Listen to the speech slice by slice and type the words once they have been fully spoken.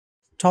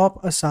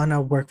Top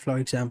Asana workflow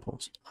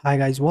examples. Hi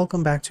guys,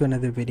 welcome back to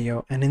another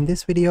video, and in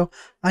this video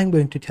I'm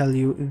going to tell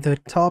you the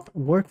top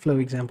workflow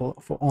example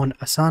on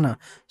Asana.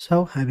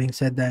 So having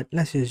said that,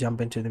 let's just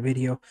jump into the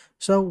video.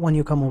 So when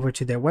you come over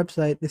to their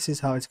website, this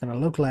is how it's going to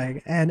look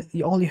like, and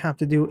all you have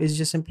to do is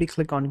just simply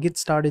click on get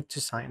started to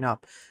sign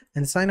up.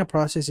 And the sign up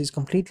process is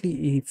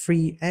completely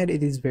free and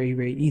it is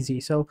very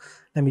easy. So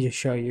let me just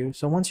show you.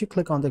 So once you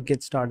click on the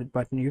get started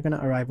button, you're going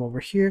to arrive over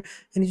here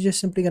and you're just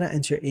simply going to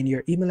enter in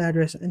your email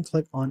address and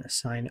click on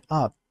sign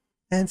up.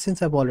 And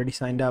since I've already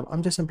signed up,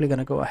 I'm just simply going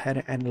to go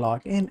ahead and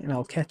log in, and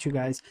I'll catch you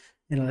guys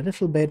in a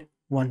little bit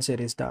once it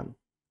is done.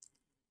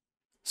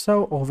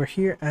 So over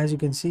here, as you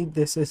can see,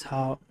 this is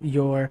how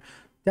your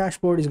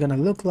dashboard is going to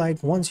look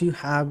like once you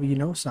have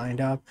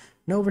signed up.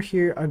 And over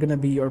here are going to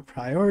be your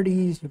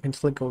priorities. You can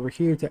click over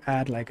here to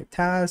add like a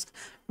task.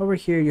 Over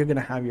here you're going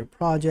to have your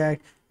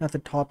project. At the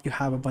top you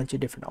have a bunch of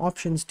different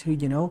options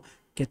to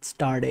get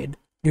started.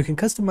 You can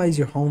customize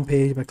your home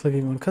page by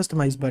clicking on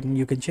customize button.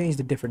 You can change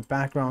the different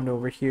background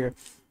over here,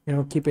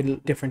 keep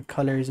it different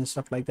colors and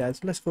stuff like that.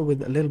 So let's go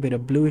with a little bit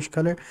of bluish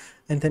color.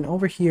 And then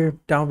over here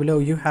down below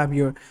you have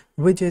your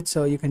widgets,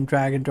 so you can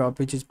drag and drop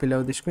widgets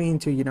below the screen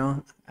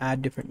to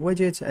add different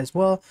widgets as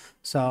well.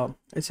 So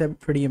it's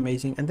pretty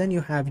amazing. And then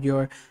you have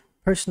your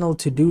personal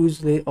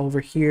to-dos over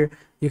here.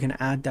 You can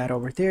add that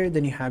over there.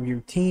 Then you have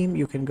your team.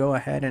 You can go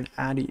ahead and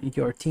add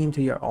your team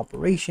to your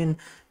operation.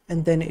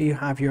 And then you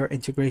have your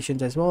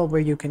integrations as well, where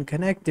you can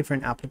connect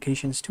different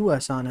applications to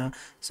Asana,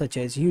 such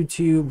as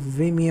YouTube,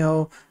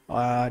 Vimeo,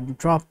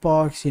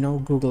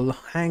 Dropbox, Google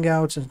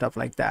Hangouts and stuff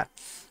like that.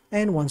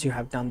 And once you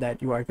have done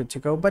that, you are good to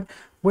go. But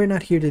we're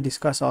not here to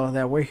discuss all of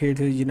that. We're here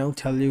to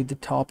tell you the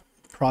top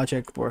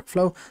project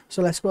workflow.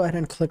 So let's go ahead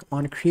and click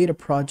on create a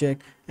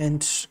project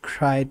and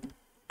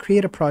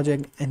create a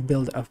project and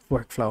build a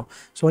workflow.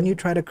 So when you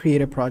try to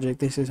create a project,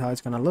 this is how it's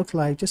going to look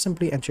like. Just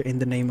simply enter in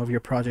the name of your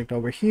project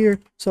over here.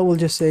 So we'll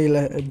just say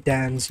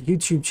Dan's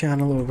YouTube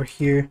channel over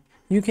here.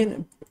 You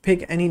can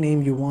pick any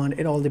name you want.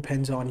 It all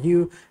depends on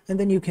you. And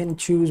then you can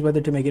choose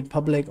whether to make it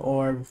public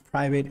or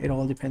private. It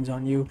all depends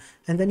on you.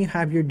 And then you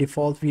have your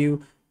default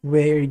view,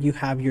 where you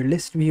have your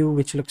list view,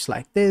 which looks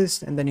like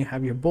this. And then you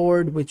have your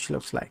board, which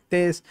looks like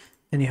this.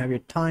 Then you have your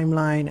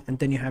timeline, and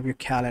then you have your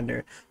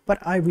calendar. But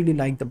I really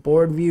like the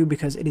board view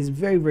because it is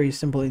very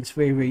simple. It's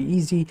very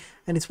easy,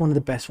 and it's one of the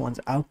best ones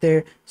out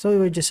there. So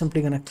we're just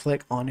simply going to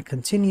click on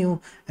continue,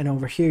 and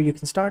over here you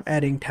can start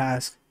adding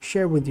tasks,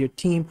 share with your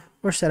team,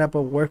 or set up a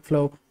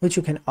workflow which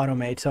you can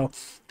automate. So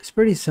it's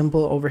pretty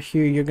simple. Over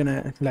here you're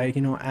gonna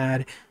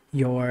add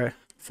your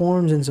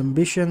forms and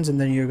submissions,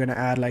 and then you're gonna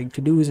add like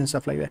to-dos and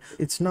stuff like that.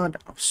 It's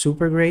not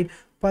super great,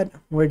 but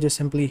we're just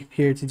simply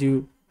here to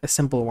do a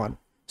simple one.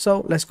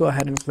 So let's go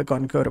ahead and click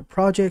on go to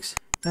projects,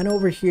 and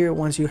over here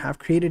once you have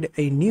created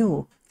a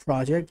new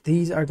project,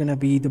 these are going to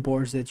be the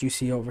boards that you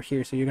see over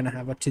here. So you're going to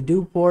have a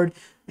to-do board,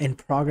 and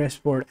progress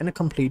board, and a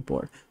complete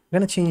board. I'm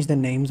going to change the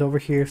names over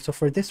here. So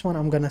for this one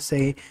I'm going to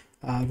say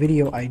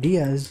video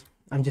ideas.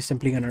 I'm just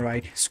simply going to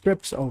write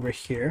scripts over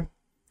here.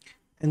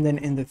 And then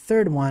in the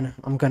third one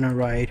I'm going to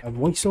write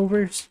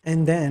voiceovers,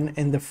 and then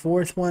in the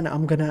fourth one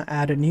I'm going to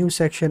add a new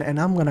section and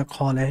I'm going to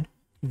call it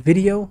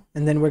video.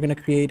 And then we're going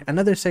to create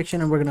another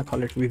section and we're going to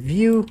call it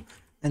review,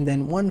 and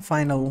then one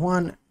final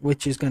one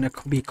which is going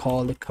to be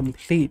called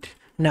complete.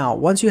 Now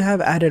once you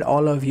have added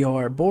all of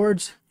your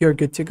boards, you're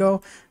good to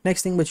go.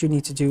 Next thing what you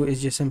need to do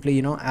is just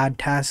simply add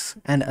tasks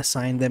and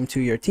assign them to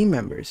your team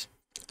members.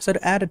 So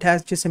to add a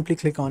task, just simply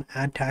click on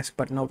add task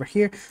button over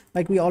here.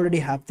 Like we already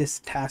have this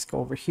task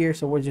over here,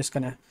 so we're just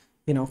gonna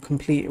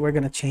we're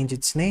gonna change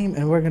its name,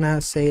 and we're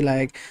gonna say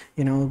like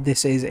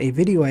this is a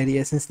video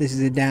idea. Since this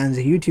is Dan's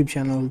YouTube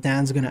channel,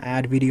 Dan's gonna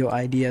add video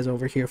ideas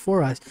over here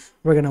for us.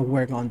 We're gonna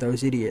work on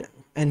those ideas,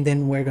 and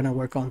then we're gonna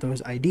work on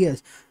those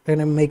ideas. We're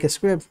gonna make a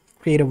script,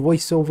 create a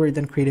voiceover,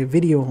 then create a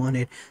video on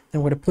it.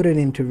 Then we're gonna put it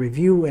into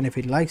review, and if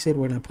it likes it,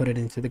 we're gonna put it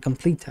into the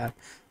complete tab.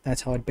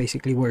 That's how it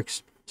basically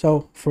works.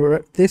 So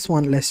for this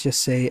one, let's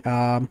just say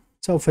that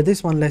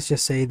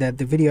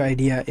the video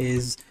idea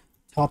is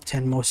top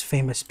 10 most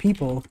famous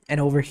people,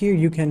 and over here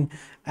you can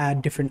add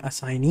different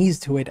assignees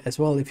to it as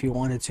well if you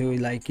wanted to.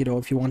 Like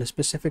if you want a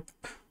specific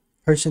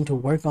person to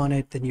work on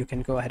it, then you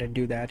can go ahead and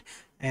do that.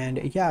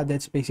 And yeah,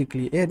 that's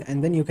basically it.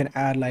 And then you can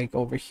add like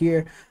over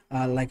here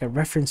like a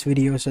reference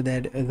video, so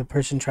that the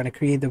person trying to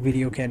create the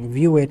video can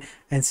view it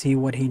and see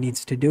what he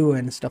needs to do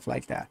and stuff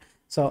like that.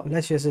 So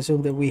let's just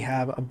assume that we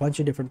have a bunch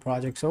of different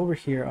projects over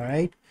here. All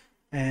right,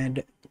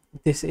 and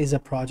this is a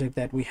project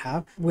that we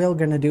have. What we're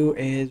gonna do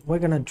is we're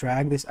gonna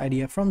drag this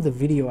idea from the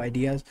video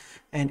ideas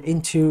and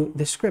into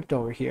the script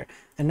over here.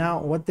 And now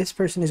what this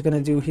person is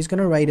gonna do, he's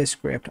gonna write a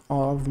script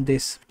of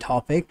this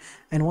topic,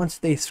 and once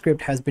the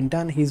script has been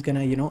done, he's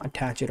gonna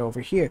attach it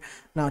over here.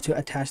 Now to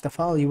attach the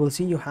file, you will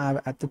see you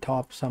have at the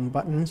top some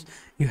buttons.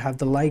 You have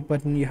the like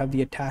button, you have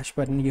the attach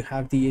button, you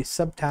have the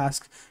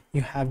subtasks,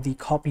 you have the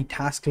copy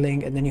task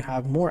link, and then you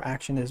have more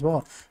action as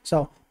well.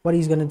 So what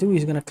he's going to do,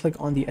 he's going to click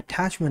on the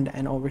attachment,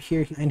 and over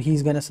here, and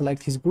he's going to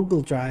select his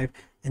Google Drive.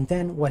 And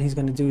then what he's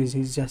going to do is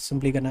he's just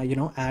simply going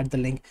to, add the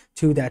link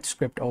to that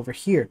script over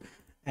here.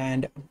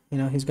 And,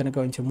 he's going to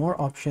go into more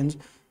options.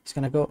 He's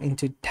going to go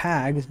into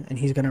tags, and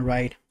he's going to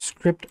write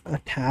script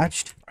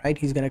attached, right?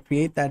 He's going to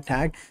create that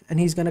tag, and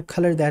he's going to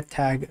color that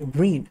tag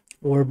green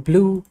or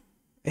blue.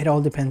 It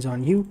all depends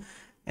on you.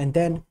 And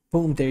then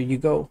boom, there you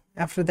go.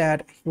 After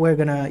that, we're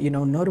gonna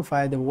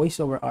notify the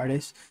voiceover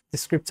artist the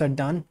scripts are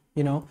done.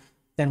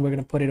 Then we're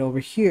gonna put it over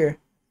here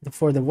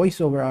for the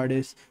voiceover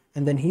artist,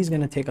 and then he's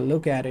gonna take a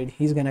look at it.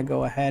 He's gonna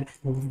go ahead,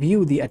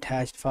 view the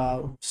attached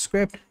file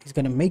script. He's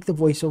gonna make the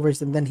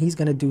voiceovers, and then he's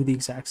gonna do the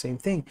exact same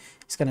thing.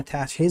 He's gonna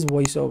attach his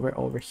voiceover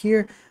over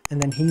here,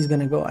 and then he's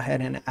gonna go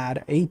ahead and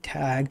add a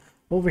tag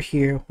over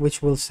here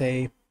which will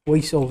say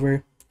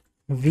voiceover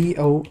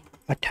VO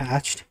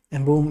attached,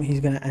 and boom, he's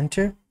gonna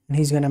enter, and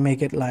he's gonna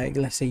make it like,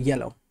 let's say,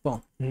 yellow.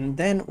 Boom. And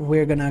then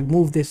we're gonna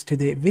move this to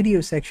the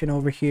video section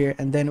over here,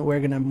 and then we're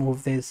gonna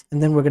move this,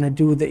 and then we're gonna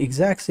do the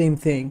exact same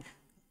thing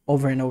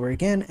over and over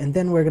again, and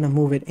then we're gonna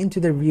move it into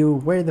the view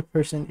where the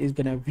person is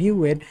gonna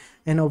view it.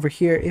 And over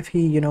here, if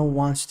he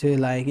wants to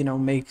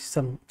make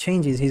some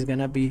changes, he's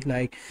gonna be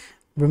like,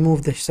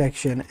 remove the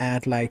section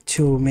at like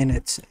 2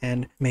 minutes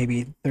and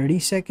maybe 30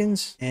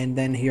 seconds, and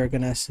then you're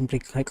gonna simply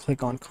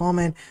click on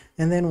comment,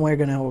 and then we're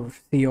gonna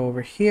see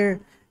over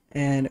here,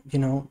 and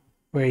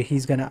where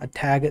he's gonna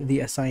tag the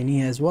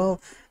assignee as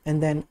well,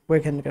 and then we're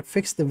gonna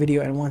fix the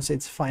video, and once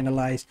it's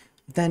finalized,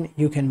 then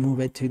you can move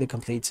it to the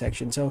complete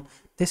section. So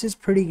this is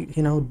pretty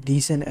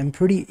decent and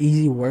pretty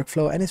easy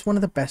workflow, and it's one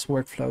of the best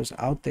workflows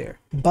out there.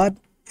 But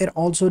it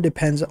also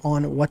depends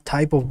on what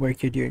type of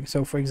work you're doing.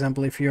 So for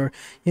example, if you're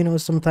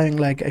something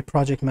like a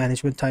project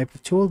management type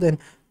of tool, then,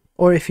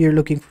 or if you're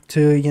looking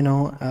to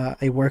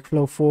a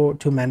workflow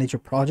to manage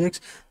your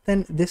projects,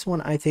 then this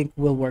one I think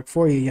will work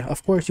for you. Yeah,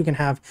 of course you can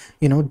have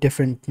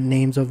different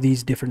names of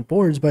these different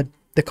boards, but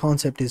the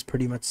concept is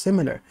pretty much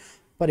similar.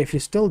 But if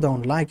you still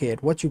don't like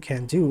it, what you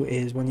can do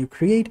is, when you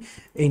create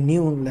a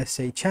new, let's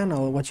say,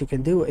 channel, what you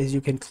can do is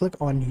you can click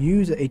on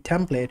use a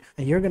template,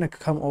 and you're going to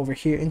come over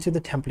here into the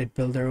template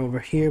builder over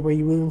here, where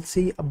you will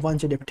see a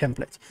bunch of different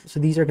templates. So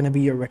these are going to be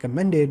your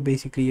recommended,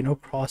 basically,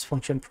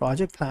 cross-function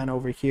project plan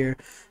over here.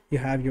 You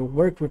have your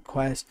work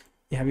request,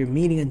 you have your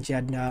meeting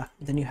agenda,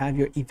 then you have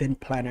your event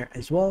planner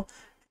as well.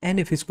 And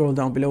if you scroll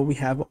down below, we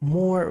have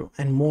more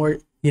and more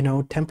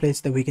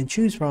templates that we can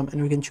choose from,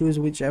 and we can choose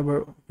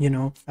whichever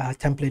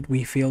template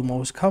we feel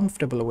most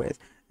comfortable with.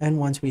 And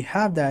once we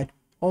have that,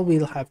 all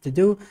we'll have to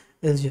do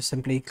is just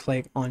simply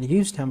click on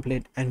use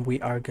template, and we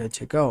are good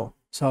to go.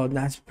 So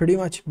that's pretty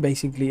much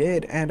basically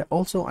it. And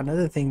also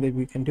another thing that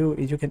we can do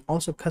is you can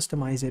also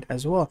customize it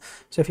as well.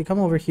 So if you come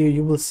over here,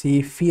 you will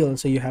see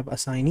fields. So you have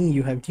assignee,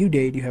 you have due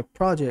date, you have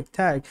project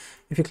tag.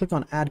 If you click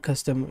on add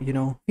custom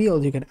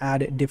fields, you can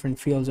add different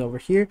fields over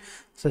here,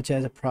 such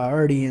as a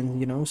priority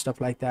and stuff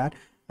like that.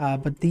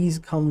 But these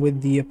come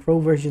with the pro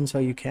version, so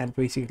you can't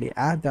basically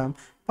add them.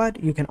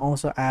 But you can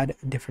also add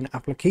different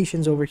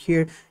applications over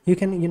here. You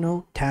can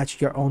attach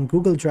your own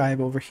Google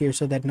Drive over here,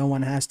 so that no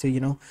one has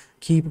to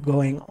keep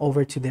going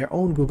over to their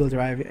own Google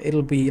Drive.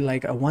 It'll be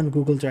like a one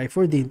Google Drive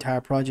for the entire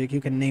project.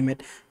 You can name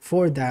it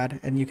for that,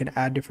 and you can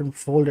add different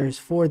folders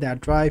for that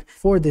drive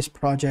for this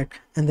project,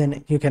 and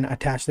then you can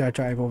attach that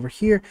drive over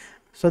here,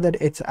 so that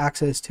it's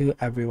access to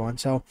everyone.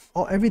 So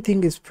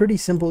everything is pretty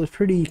simple, it's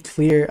pretty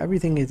clear,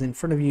 everything is in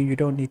front of you. You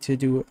don't need to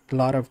do a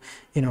lot of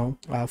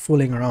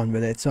fooling around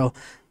with it. So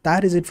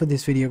that is it for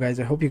this video, guys.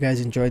 I hope you guys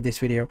enjoyed this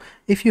video.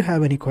 If you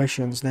have any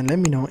questions, then let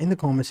me know in the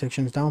comment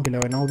sections down below,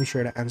 and I'll be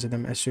sure to answer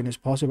them as soon as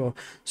possible.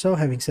 So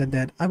having said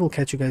that, I will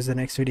catch you guys in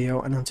the next video,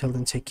 and until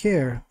then, take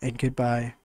care and goodbye.